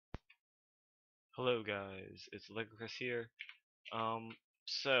Hello guys, it's Lego Chris here. Um,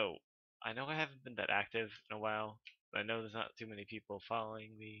 so I know I haven't been that active in a while. I know there's not too many people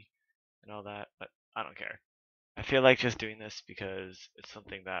following me and all that, but I don't care. I feel like just doing this because it's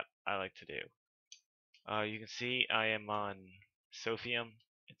something that I like to do. You can see I am on Sophium.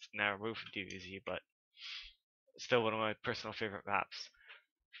 It's now removed from DBZ, but still one of my personal favorite maps.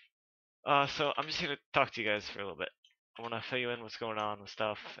 So I'm just here to talk to you guys for a little bit. I want to fill you in what's going on with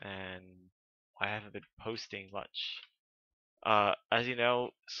stuff and why I haven't been posting much. As you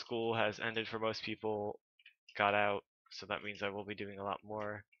know, school has ended for most people, got out, so that means I will be doing a lot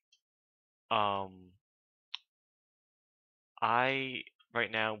more. Um, I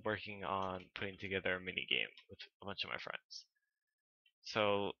right now working on putting together a mini game with a bunch of my friends.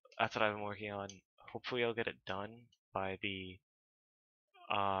 So that's what I've been working on. Hopefully, I'll get it done by the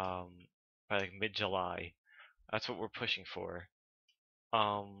um by like mid-July. That's what we're pushing for.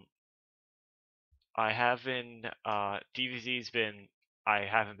 Um, I haven't DBZ's been I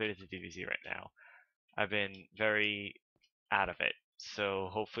haven't been into DBZ right now. I've been very out of it. So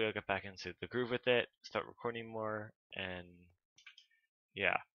hopefully I'll get back into the groove with it, start recording more, and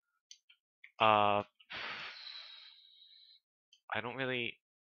yeah. Uh, I don't really.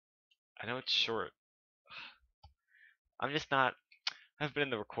 I know it's short. I'm just not. I've been in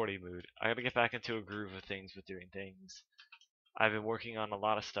the recording mood. I gotta get back into a groove of things with doing things. I've been working on a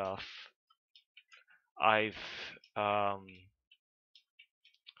lot of stuff. I've um,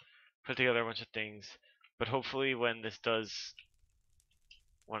 put together a bunch of things, but hopefully when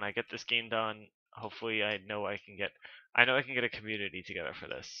I get this game done, hopefully I know I can get a community together for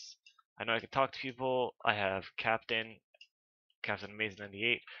this. I know I can talk to people. I have Captain Amazing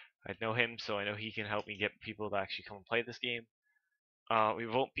 98. I know him, so I know he can help me get people to actually come and play this game.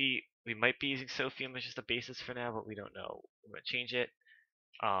 We might be using Sophium as just a basis for now, but we don't know. We're gonna change it,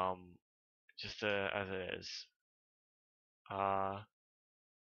 um, just as it is. Uh,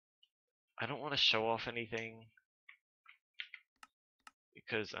 I don't want to show off anything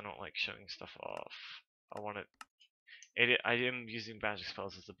because I don't like showing stuff off. I want to I am using magic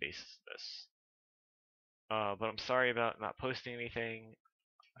spells as the basis of this. But I'm sorry about not posting anything.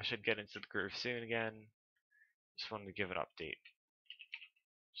 I should get into the groove soon again. Just wanted to give an update.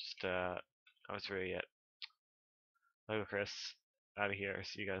 Just, that was really it. Lego Chris, out of here.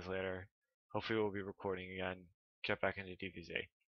 See you guys later. Hopefully we'll be recording again. Get back into DBZ.